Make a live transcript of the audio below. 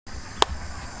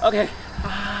Okay,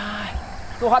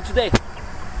 so hot today.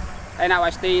 And now I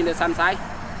stay in the sunside.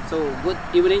 So good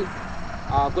evening,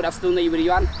 good afternoon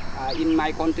everyone. In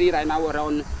my country right now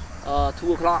around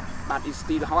 2 o'clock, but it's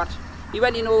still hot.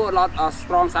 Even a lot of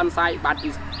strong sunshine, but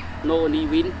it's no any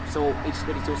wind, so it's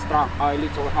very so strong or a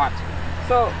little hot.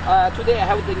 So today I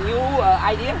have the new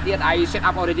idea that I set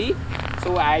up already.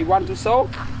 So I want to show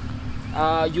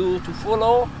you to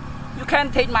follow. You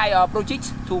can take my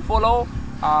project to follow.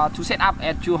 To set up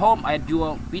at your home, at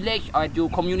your village, or at your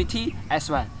community as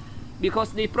well,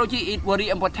 because the project is very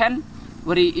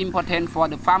important for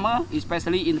the farmer,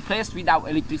 especially in the place without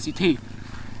electricity.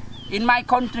 In my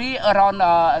country, around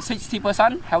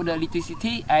 60% have the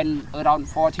electricity and around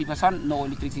 40% no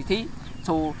electricity.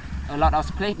 So a lot of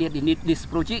places they need this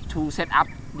project to set up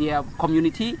their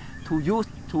community, to use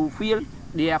to fill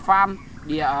their farm,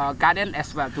 their garden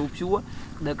as well, to pure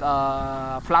the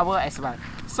flower as well.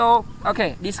 So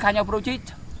okay, this kind of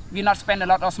project we not spend a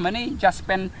lot of money, just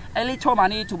spend a little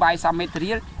money to buy some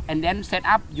material and then set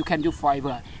up. You can do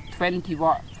forever 24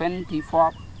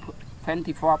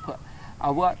 per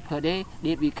hour per day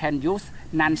that we can use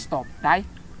non-stop, right?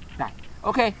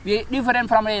 Okay, we different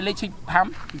from the electric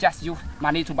pump, just use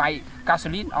money to buy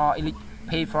gasoline or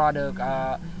pay for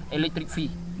the electric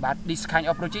fee. But this kind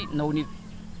of project no need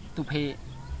to pay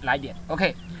like that.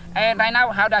 Okay, and right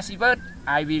now how does it work?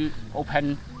 I will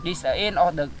open this end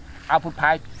of the output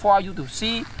pipe for you to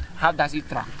see how does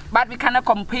it run. But we cannot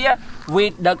compare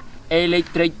with the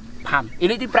electric pump.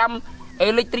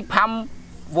 Electric pump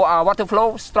water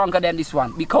flow stronger than this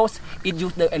one because it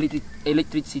uses the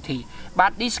electricity.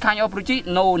 But this kind of project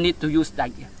no need to use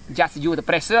that. Just use the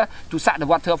pressure to suck the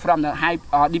water from the high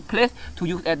deep place to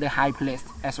use at the high place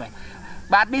as well.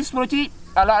 But this project,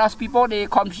 a lot of people they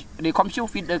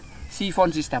confuse with the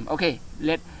siphon system. Okay,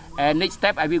 next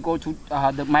step I will go to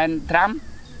the main drum,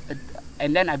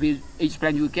 and then I will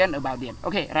explain you again about them.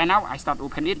 Okay, right now I start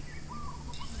open it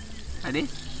like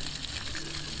this.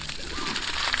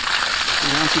 You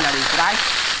don't see that it's right?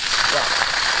 Yeah.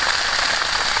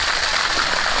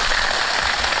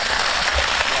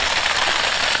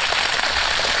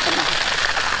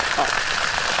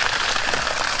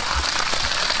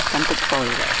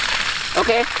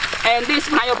 Okay, and this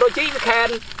kind of project you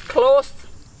can close,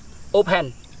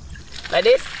 open like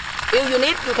this. If you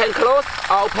need, you can close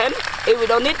or open. If you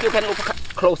don't need, you can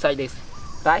close like this,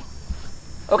 right?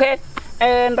 Okay,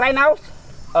 and right now,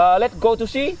 let's go to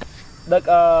see the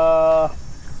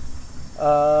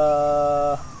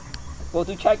go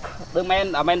to check the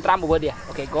main drum over there.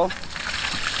 Okay, go.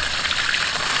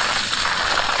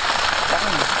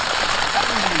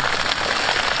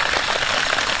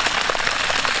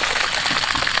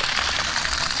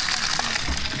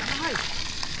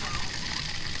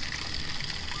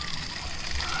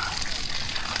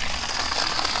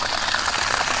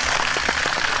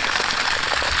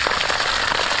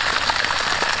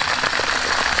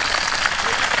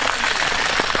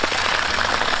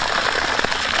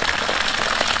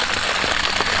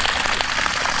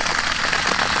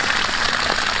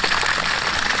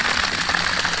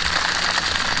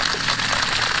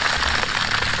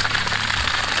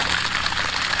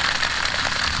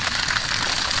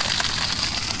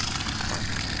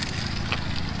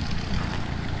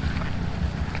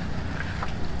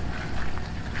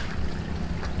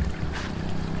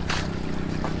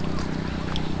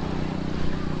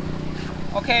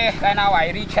 Okay, right now I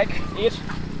recheck it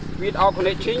with all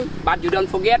connecting, but you don't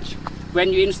forget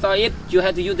when you install it, you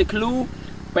have to use the glue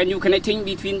when you connecting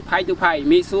between pipe to pipe,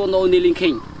 make sure no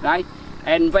linking, right?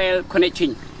 And well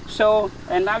connecting. So,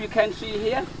 and now you can see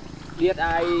here that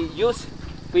I use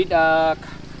with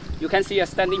you can see a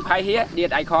standing pipe here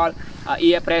that I call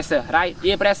air pressure, right?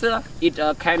 Air pressure, it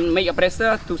can make a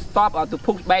pressure to stop or to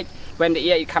push back when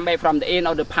the air come back from the end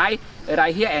of the pipe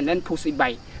right here and then push it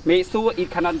back. Make sure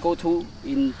it cannot go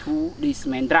into this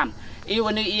main drum.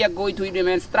 Even if it go into the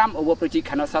main drum, our project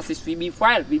cannot successfully be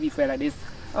fail like this.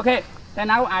 Okay, then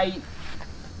now I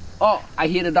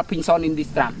hear the dropping sound in this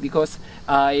drum because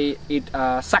it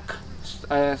suck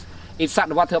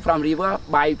the water from river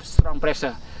by strong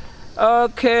pressure.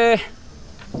 Okay,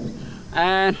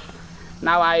 and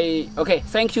now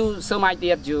thank you so much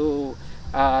that you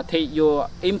take your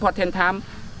important time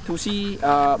to see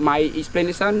my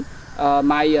explanation.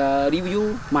 My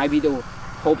review, my video.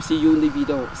 Hope see you in the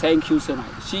video. Thank you so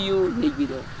much. See you in the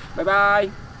video. Bye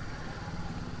bye.